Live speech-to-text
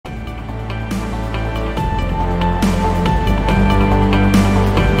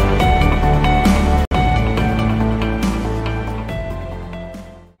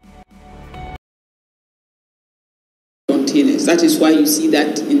carriers. That is why you see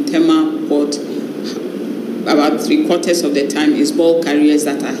that in Tema Port, about 3/4 of the time is bulk carriers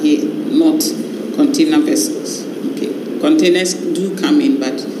that are here, not container vessels. Okay, containers do come in,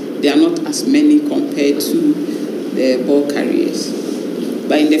 but they are not as many compared to the bulk carriers.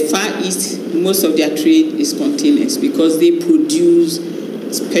 But in the Far East, most of their trade is containers because they produce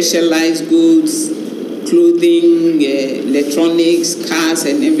specialized goods, clothing, electronics, cars,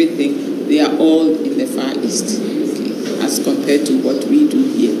 and everything. They are all in the Far East, okay, as compared to what we do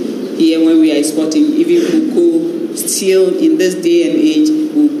here. Here, when we are exporting even cocoa, still in this day and age,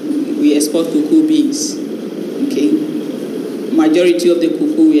 we export cocoa beans. Okay, majority of the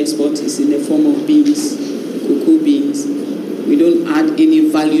cocoa we export is in the form of beans, cocoa beans. We don't add any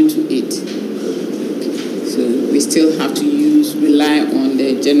value to it. So we still have to rely on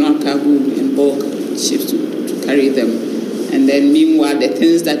the general cargo and bulk ships to carry them. And then meanwhile, the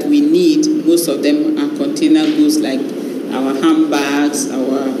things that we need, most of them are container goods like our handbags,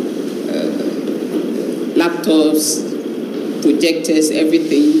 our laptops, projectors,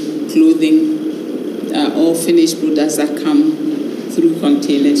 everything, clothing, all finished products that come through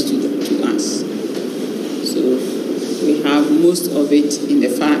containers to us. So we have most of it in the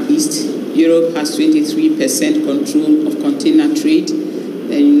Far East. Europe has 23% control of container trade.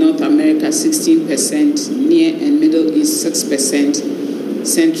 Then in North America, 16%. Near and Middle East, 6%.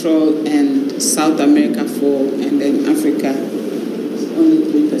 Central and South America, 4%. And then Africa, only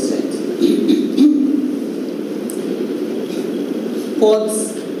 3%.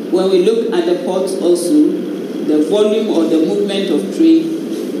 Ports, when we look at the ports also, the volume or the movement of trade,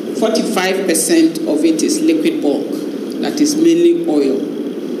 45% of it is liquid bulk. That is mainly oil.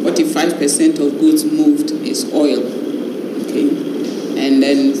 45% of goods moved is oil. Okay, and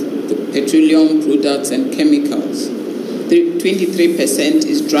then the petroleum products and chemicals. 23%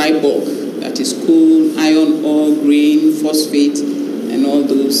 is dry bulk. That is coal, iron ore, grain, phosphate, and all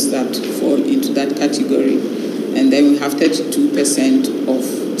those that fall into that category. And then we have 32%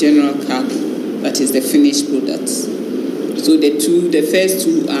 of general cargo. That is the finished products. So the first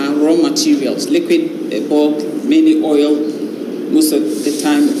two are raw materials. Liquid bulk, mainly oil, most of the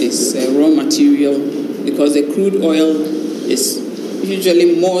time is raw material because the crude oil is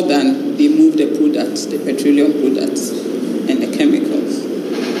usually more than they move the products, the petroleum products and the chemicals.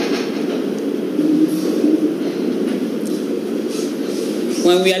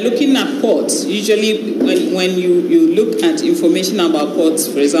 When we are looking at ports, usually when you look at information about ports,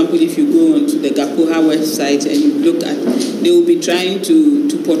 for example, if you go onto the GAPOHA website and you look at, they will be trying to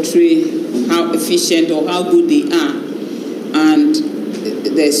portray how efficient or how good they are. And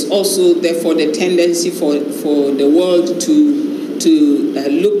there's also, therefore, the tendency for the world to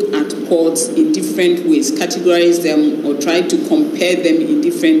look at ports in different ways, categorize them or try to compare them in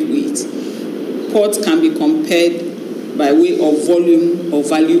different ways. Ports can be compared by way of volume or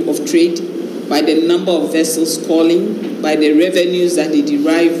value of trade, by the number of vessels calling, by the revenues that they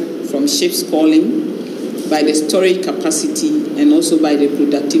derive from ships calling, by the storage capacity, and also by the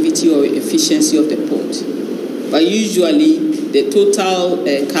productivity or efficiency of the port. But usually, the total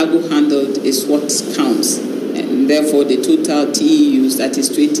cargo handled is what counts, and therefore the total TEUs, that is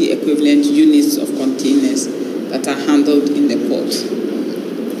 20 equivalent units of containers that are handled in the port.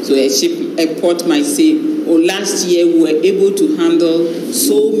 So a port might say, oh, last year we were able to handle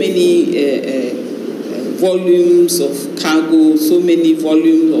so many volumes of cargo, so many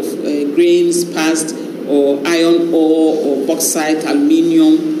volumes of grains passed, or iron ore, or bauxite,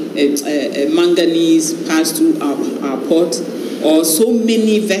 aluminium, manganese passed through our port, or so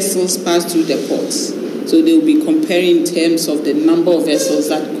many vessels passed through the ports. So they will be comparing in terms of the number of vessels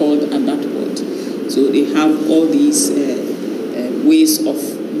that called at that port. So they have all these ways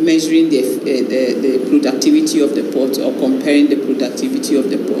of measuring the productivity of the port or comparing the productivity of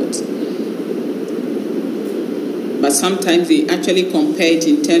the port. But sometimes they actually compare it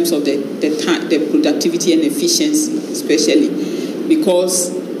in terms of the productivity and efficiency, especially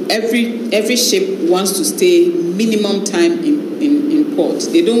because every ship wants to stay minimum time in port.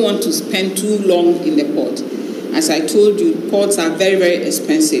 They don't want to spend too long in the port. As I told you, ports are very, very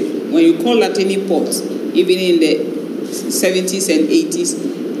expensive. When you call at any port, even in the 70s and 80s,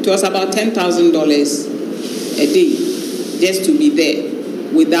 it was about $10,000 a day just to be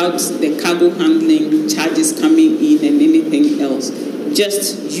there without the cargo handling charges coming in and anything else.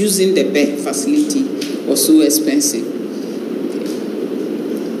 Just using the berth facility was so expensive.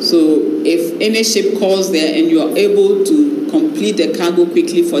 Okay. So if any ship calls there and you are able to complete the cargo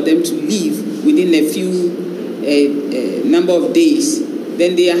quickly for them to leave within a few number of days,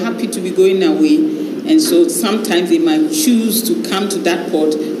 then they are happy to be going away. And so sometimes they might choose to come to that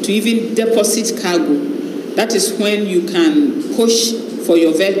port to even deposit cargo That is when you can push for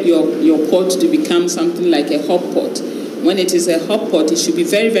your port to become something like a hub port. When it is a hub port, it should be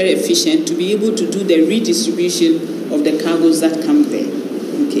very, very efficient to be able to do the redistribution of the cargoes that come there.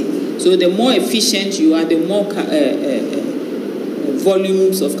 Okay. So the more efficient you are, the more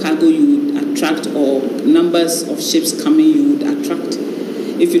volumes of cargo you would attract, or numbers of ships coming you would attract.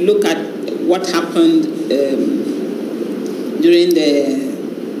 If you look at what happened during the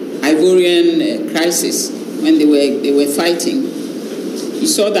Ivorian crisis, when they were fighting, you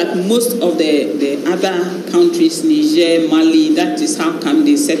saw that most of the other countries, Niger, Mali, that is how come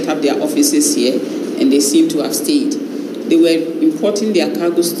they set up their offices here, and they seem to have stayed. They were importing their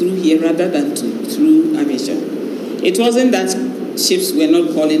cargoes through here rather than through Abidjan. It wasn't that ships were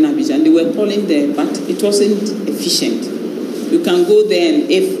not calling Abidjan, they were calling there, but it wasn't efficient. You can go there, and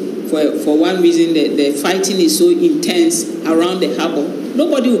if for one reason the fighting is so intense around the harbor,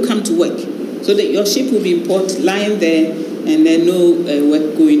 nobody will come to work. So that your ship will be in port, lying there, and there no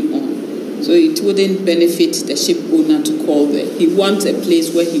work going on. So it wouldn't benefit the ship owner to call there. He wants a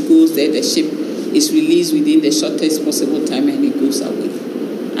place where he goes there, the ship is released within the shortest possible time, and he goes away.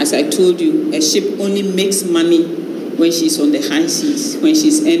 As I told you, a ship only makes money when she's on the high seas, when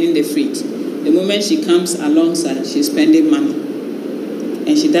she's earning the freight. The moment she comes alongside, she's spending money,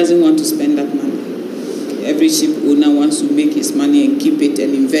 and she doesn't want to spend that money. Every ship owner wants to make his money and keep it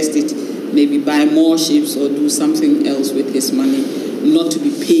and invest it, maybe buy more ships or do something else with his money, not to be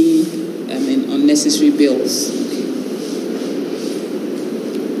paying unnecessary bills.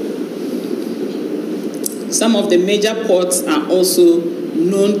 Some of the major ports are also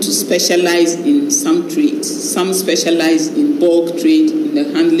known to specialize in some trades. Some specialize in bulk trade, in the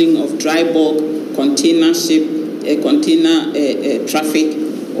handling of dry bulk, container traffic,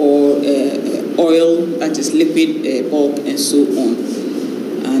 or oil, that is liquid bulk, and so on.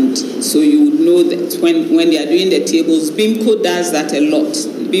 And so you would know that when they are doing the tables, BIMCO does that a lot.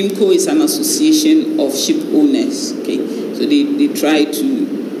 BIMCO is an association of ship owners. Okay, so they try to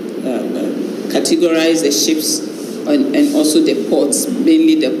categorize the ships and also the ports,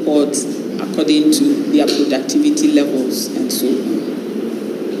 mainly the ports, according to their productivity levels and so on.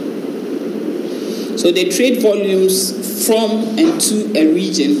 So the trade volumes from and to a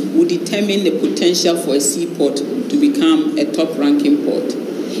region will determine the potential for a seaport to become a top-ranking port.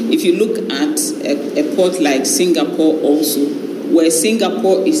 If you look at a port like Singapore also, where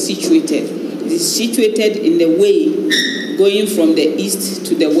Singapore is situated, it is situated in the way going from the east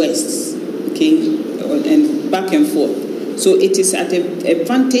to the west, okay, and back and forth. So it is at a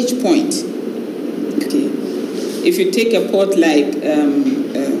vantage point. Okay. If you take a port like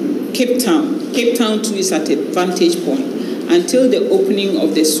Cape Town too is at a vantage point. Until the opening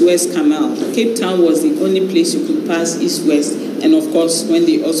of the Suez Canal, Cape Town was the only place you could pass east-west. And of course, when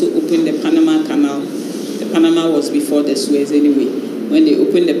they also opened the Panama Canal, the Panama was before the Suez anyway, when they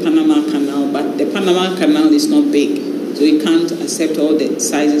opened the Panama Canal, but the Panama Canal is not big, so it can't accept all the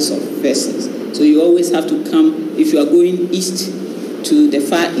sizes of vessels. So you always have to come, if you are going east to the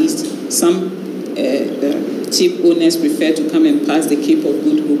Far East, some ship owners prefer to come and pass the Cape of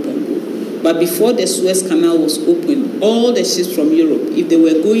Good Hope and go. But before the Suez Canal was opened, all the ships from Europe, if they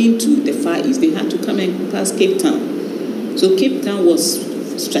were going to the Far East, they had to come and pass Cape Town. So Cape Town was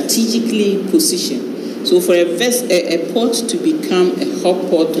strategically positioned. So for a port to become a hub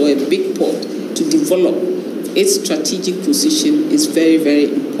port or a big port to develop, its strategic position is very, very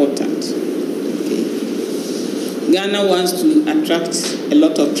important. Okay. Ghana wants to attract a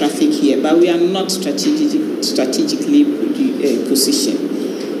lot of traffic here, but we are not strategically positioned.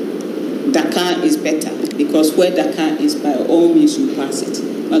 Dakar is better, because where Dakar is, by all means you pass it.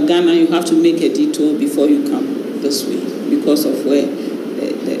 But Ghana, you have to make a detour before you come this way, because of where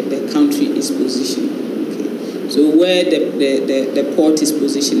the country is positioned. Okay. So where the port is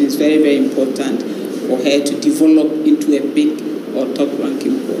positioned is very, very important for her to develop into a big or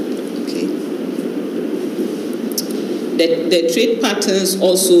top-ranking port. Okay. The trade patterns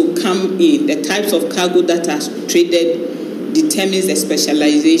also come in. The types of cargo that are traded determines the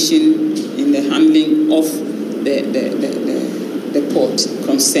specialization in the handling of the port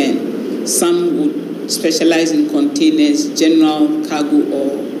concern. Some would specialize in containers, general cargo,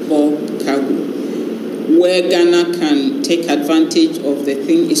 or bulk cargo. Where Ghana can take advantage of the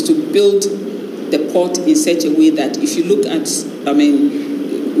thing is to build the port in such a way that if you look at,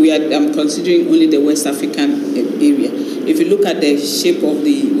 I'm considering only the West African area. If you look at the shape of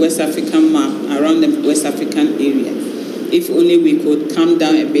the West African map around the West African area, if only we could come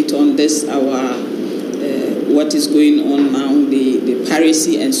down a bit on this, what is going on now, the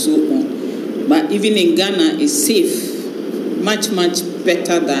piracy and so on. But even in Ghana, it's safe, much, much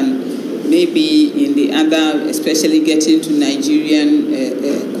better than maybe in the other, especially getting to Nigerian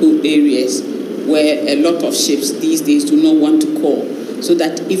coast areas where a lot of ships these days do not want to call. So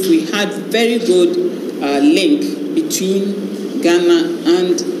that if we had very good link between Ghana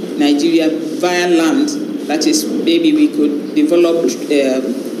and Nigeria via land, that is, maybe we could develop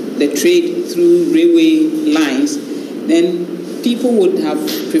the trade through railway lines, then people would have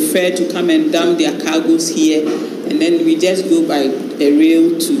preferred to come and dump their cargoes here, and then we just go by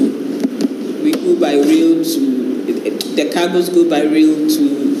rail to, the cargoes go by rail to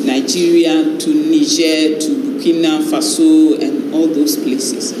Nigeria, to Niger, to Burkina Faso, and all those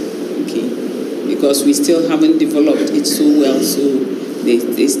places, okay? Because we still haven't developed it so well, so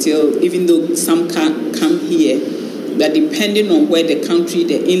they still, even though some can come here, but depending on where the country,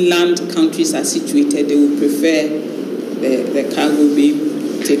 the inland countries are situated, they will prefer the cargo being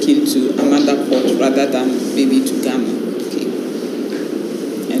taken to another port rather than maybe to Ghana, okay?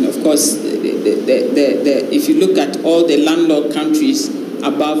 And of course, if you look at all the landlocked countries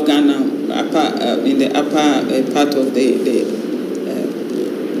above Ghana, in the upper part of the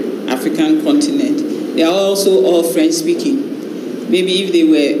African continent, they are also all French-speaking. Maybe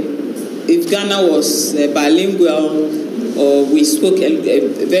if Ghana was bilingual or we spoke a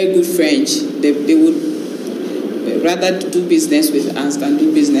very good French, they would rather do business with us than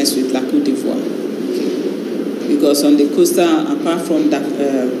do business with La Côte d'Ivoire. Okay. Because on the coastal, apart from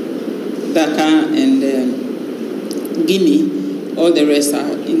Dakar and Guinea, all the rest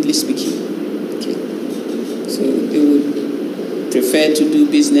are English-speaking. Okay. So they would prefer to do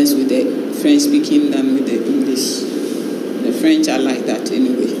business with the French-speaking than with the English. The French are like that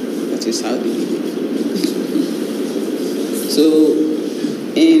anyway. That is how they behave. So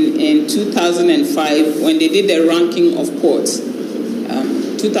in 2005, when they did the ranking of ports,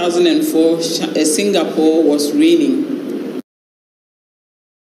 2004, Singapore was reigning